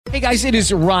Hey guys, it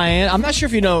is Ryan. I'm not sure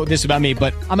if you know this about me,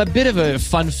 but I'm a bit of a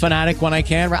fun fanatic when I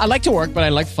can. I like to work, but I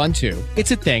like fun too.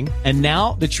 It's a thing. And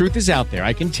now the truth is out there.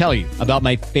 I can tell you about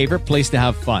my favorite place to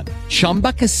have fun.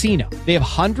 Chumba Casino. They have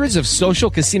hundreds of social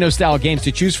casino style games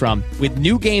to choose from with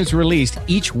new games released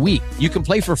each week. You can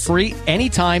play for free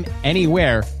anytime,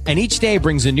 anywhere. And each day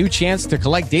brings a new chance to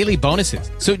collect daily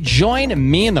bonuses. So join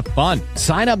me in the fun.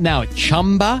 Sign up now at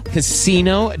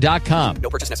ChumbaCasino.com. No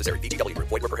purchase necessary. VGW.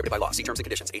 Void where prohibited by law. See terms and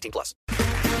conditions. 18 plus.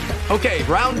 Okay,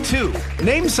 round two.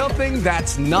 Name something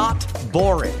that's not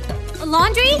boring. A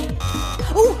laundry?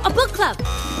 Ooh, a book club.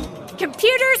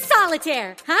 Computer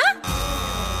solitaire, huh?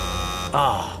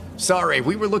 Sorry,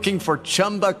 we were looking for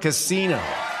Chumba Casino.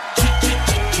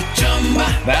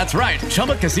 That's right.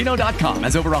 ChumbaCasino.com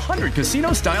has over 100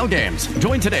 casino-style games.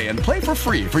 Join today and play for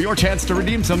free for your chance to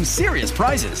redeem some serious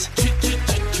prizes.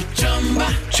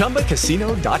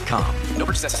 ChumbaCasino.com. No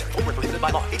purchase necessary. Void where prohibited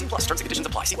by law. 18 plus. Terms and conditions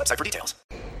apply. See website for details.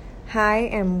 Hi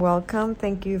and welcome.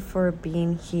 Thank you for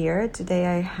being here. Today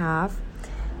I have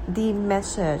the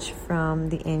message from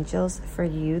the angels for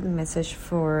you, the message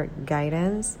for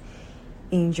guidance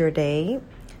in your day.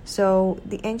 So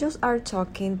the angels are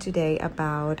talking today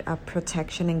about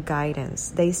protection and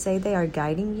guidance. They say they are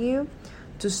guiding you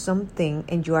to something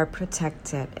and you are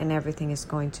protected and everything is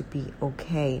going to be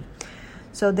okay.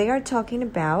 So they are talking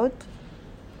about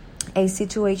a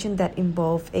situation that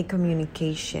involves a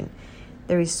communication.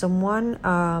 There is someone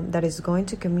that is going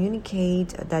to communicate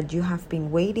that you have been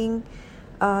waiting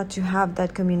to have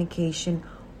that communication,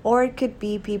 or it could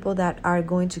be people that are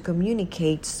going to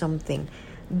communicate something.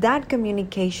 That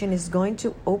communication is going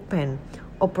to open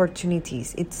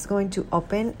opportunities. It's going to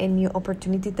open a new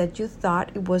opportunity that you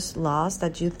thought it was lost,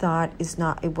 that you thought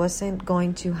it wasn't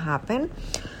going to happen.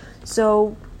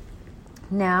 So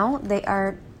now they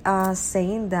are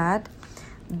saying that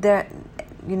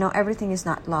everything is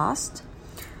not lost.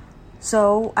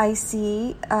 So I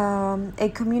see a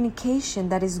communication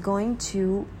that is going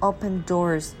to open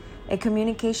doors, a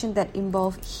communication that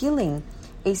involves healing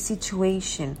a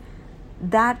situation.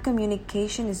 That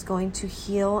communication is going to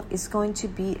heal, is going to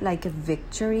be like a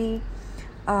victory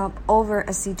over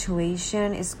a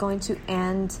situation. It's going to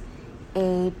end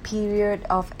a period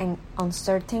of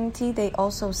uncertainty, they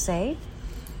also say.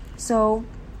 So,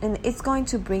 and it's going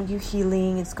to bring you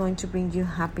healing, it's going to bring you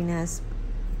happiness.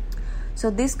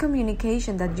 So this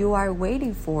communication that you are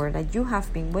waiting for, that you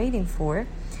have been waiting for,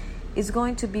 is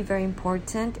going to be very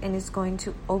important, and it's going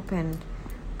to open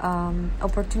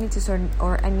opportunities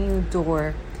or a new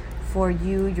door for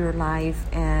you, your life,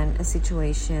 and a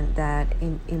situation that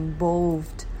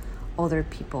involved other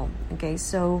people. Okay,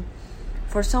 so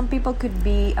for some people could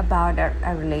be about a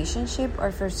relationship,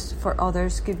 or for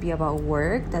others could be about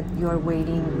work, that you are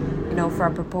waiting, for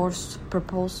a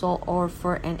proposal or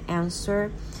for an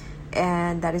answer,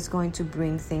 and that is going to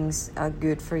bring things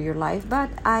good for your life.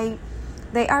 But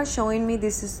they are showing me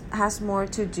this has more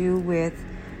to do with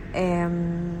a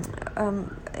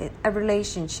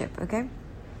relationship. Okay,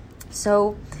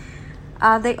 so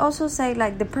they also say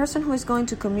like the person who is going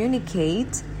to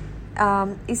communicate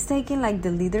is taking like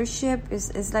the leadership,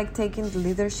 is like taking the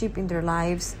leadership in their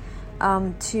lives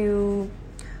to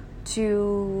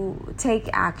take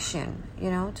action,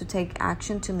 to take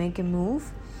action, to make a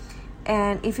move.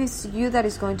 And if it's you that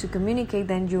is going to communicate,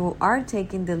 then you are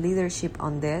taking the leadership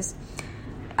on this.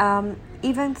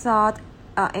 Even thought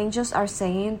angels are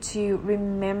saying to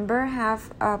remember,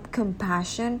 have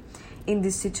compassion in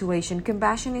this situation.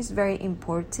 Compassion is very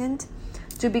important,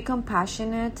 to be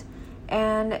compassionate,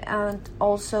 and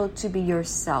also to be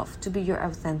yourself, to be your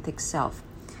authentic self.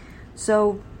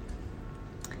 So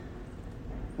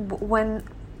when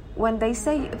they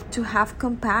say to have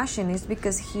compassion, is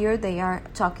because here they are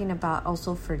talking about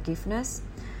also forgiveness.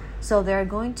 So there are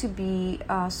going to be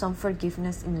some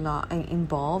forgiveness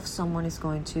involved. Someone is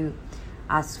going to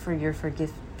ask for your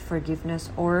forgiveness,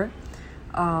 or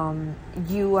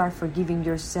you are forgiving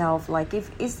yourself. Like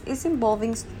if it's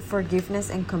involving forgiveness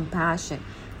and compassion.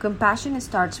 Compassion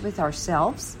starts with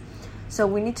ourselves. So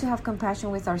we need to have compassion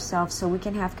with ourselves so we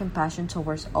can have compassion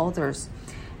towards others.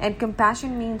 And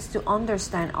compassion means to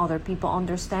understand other people,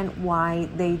 understand why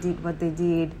they did what they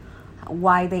did,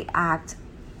 why they act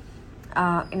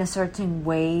in a certain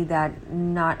way that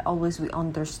not always we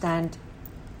understand.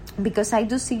 Because I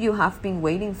do see you have been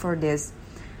waiting for this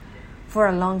for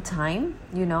a long time.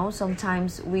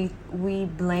 Sometimes we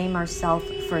blame ourselves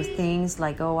for things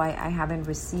like, I haven't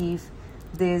received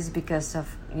this because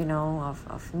of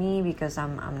me, because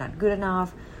I'm not good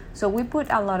enough. So we put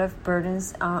a lot of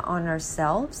burdens on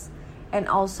ourselves and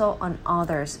also on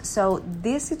others. So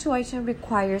this situation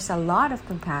requires a lot of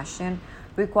compassion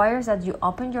requires that you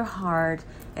open your heart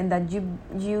and that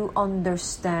you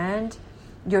understand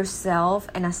yourself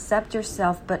and accept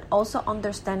yourself, but also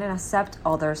understand and accept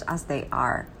others as they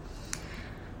are.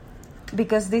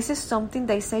 Because this is something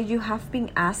they say you have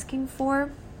been asking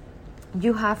for.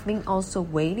 You have been also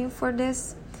waiting for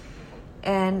this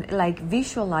and like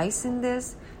visualizing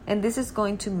this, and this is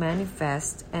going to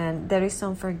manifest, and there is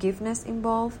some forgiveness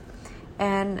involved.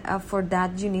 And for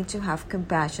that, you need to have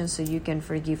compassion so you can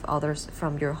forgive others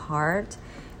from your heart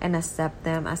and accept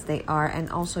them as they are, and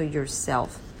also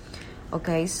yourself.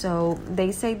 Okay, so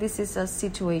they say this is a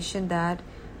situation that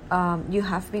you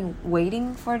have been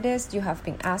waiting for this, you have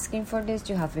been asking for this,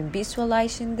 you have been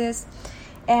visualizing this,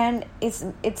 and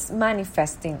it's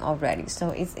manifesting already. So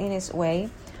it's in its way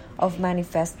of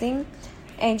manifesting,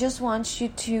 and just wants you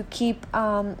to keep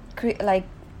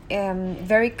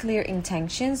very clear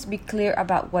intentions, be clear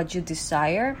about what you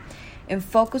desire, and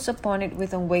focus upon it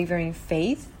with unwavering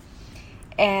faith.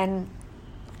 And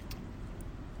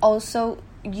also,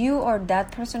 you or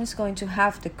that person is going to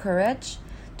have the courage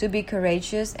to be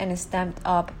courageous and stand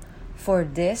up for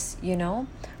this,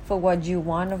 for what you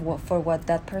want, or for what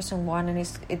that person wants.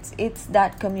 And it's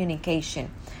that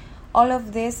communication. All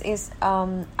of this is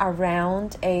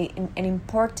around an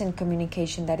important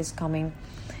communication that is coming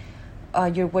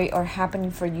your way, or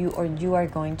happening for you, or you are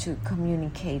going to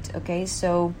communicate. Okay,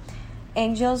 so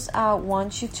angels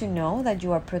want you to know that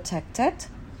you are protected,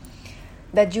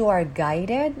 that you are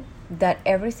guided, that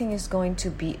everything is going to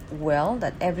be well,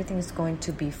 that everything is going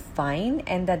to be fine,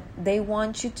 and that they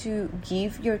want you to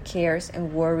give your cares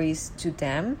and worries to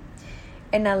them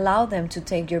and allow them to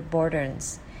take your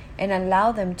burdens and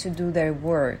allow them to do their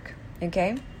work.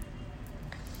 Okay,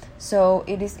 so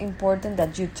it is important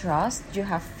that you trust, you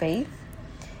have faith,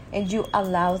 and you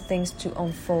allow things to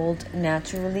unfold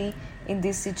naturally in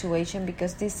this situation,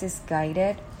 because this is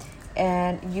guided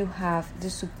and you have the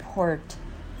support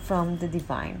from the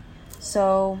divine.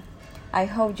 So I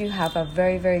hope you have a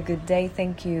very, very good day.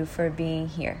 Thank you for being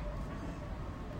here.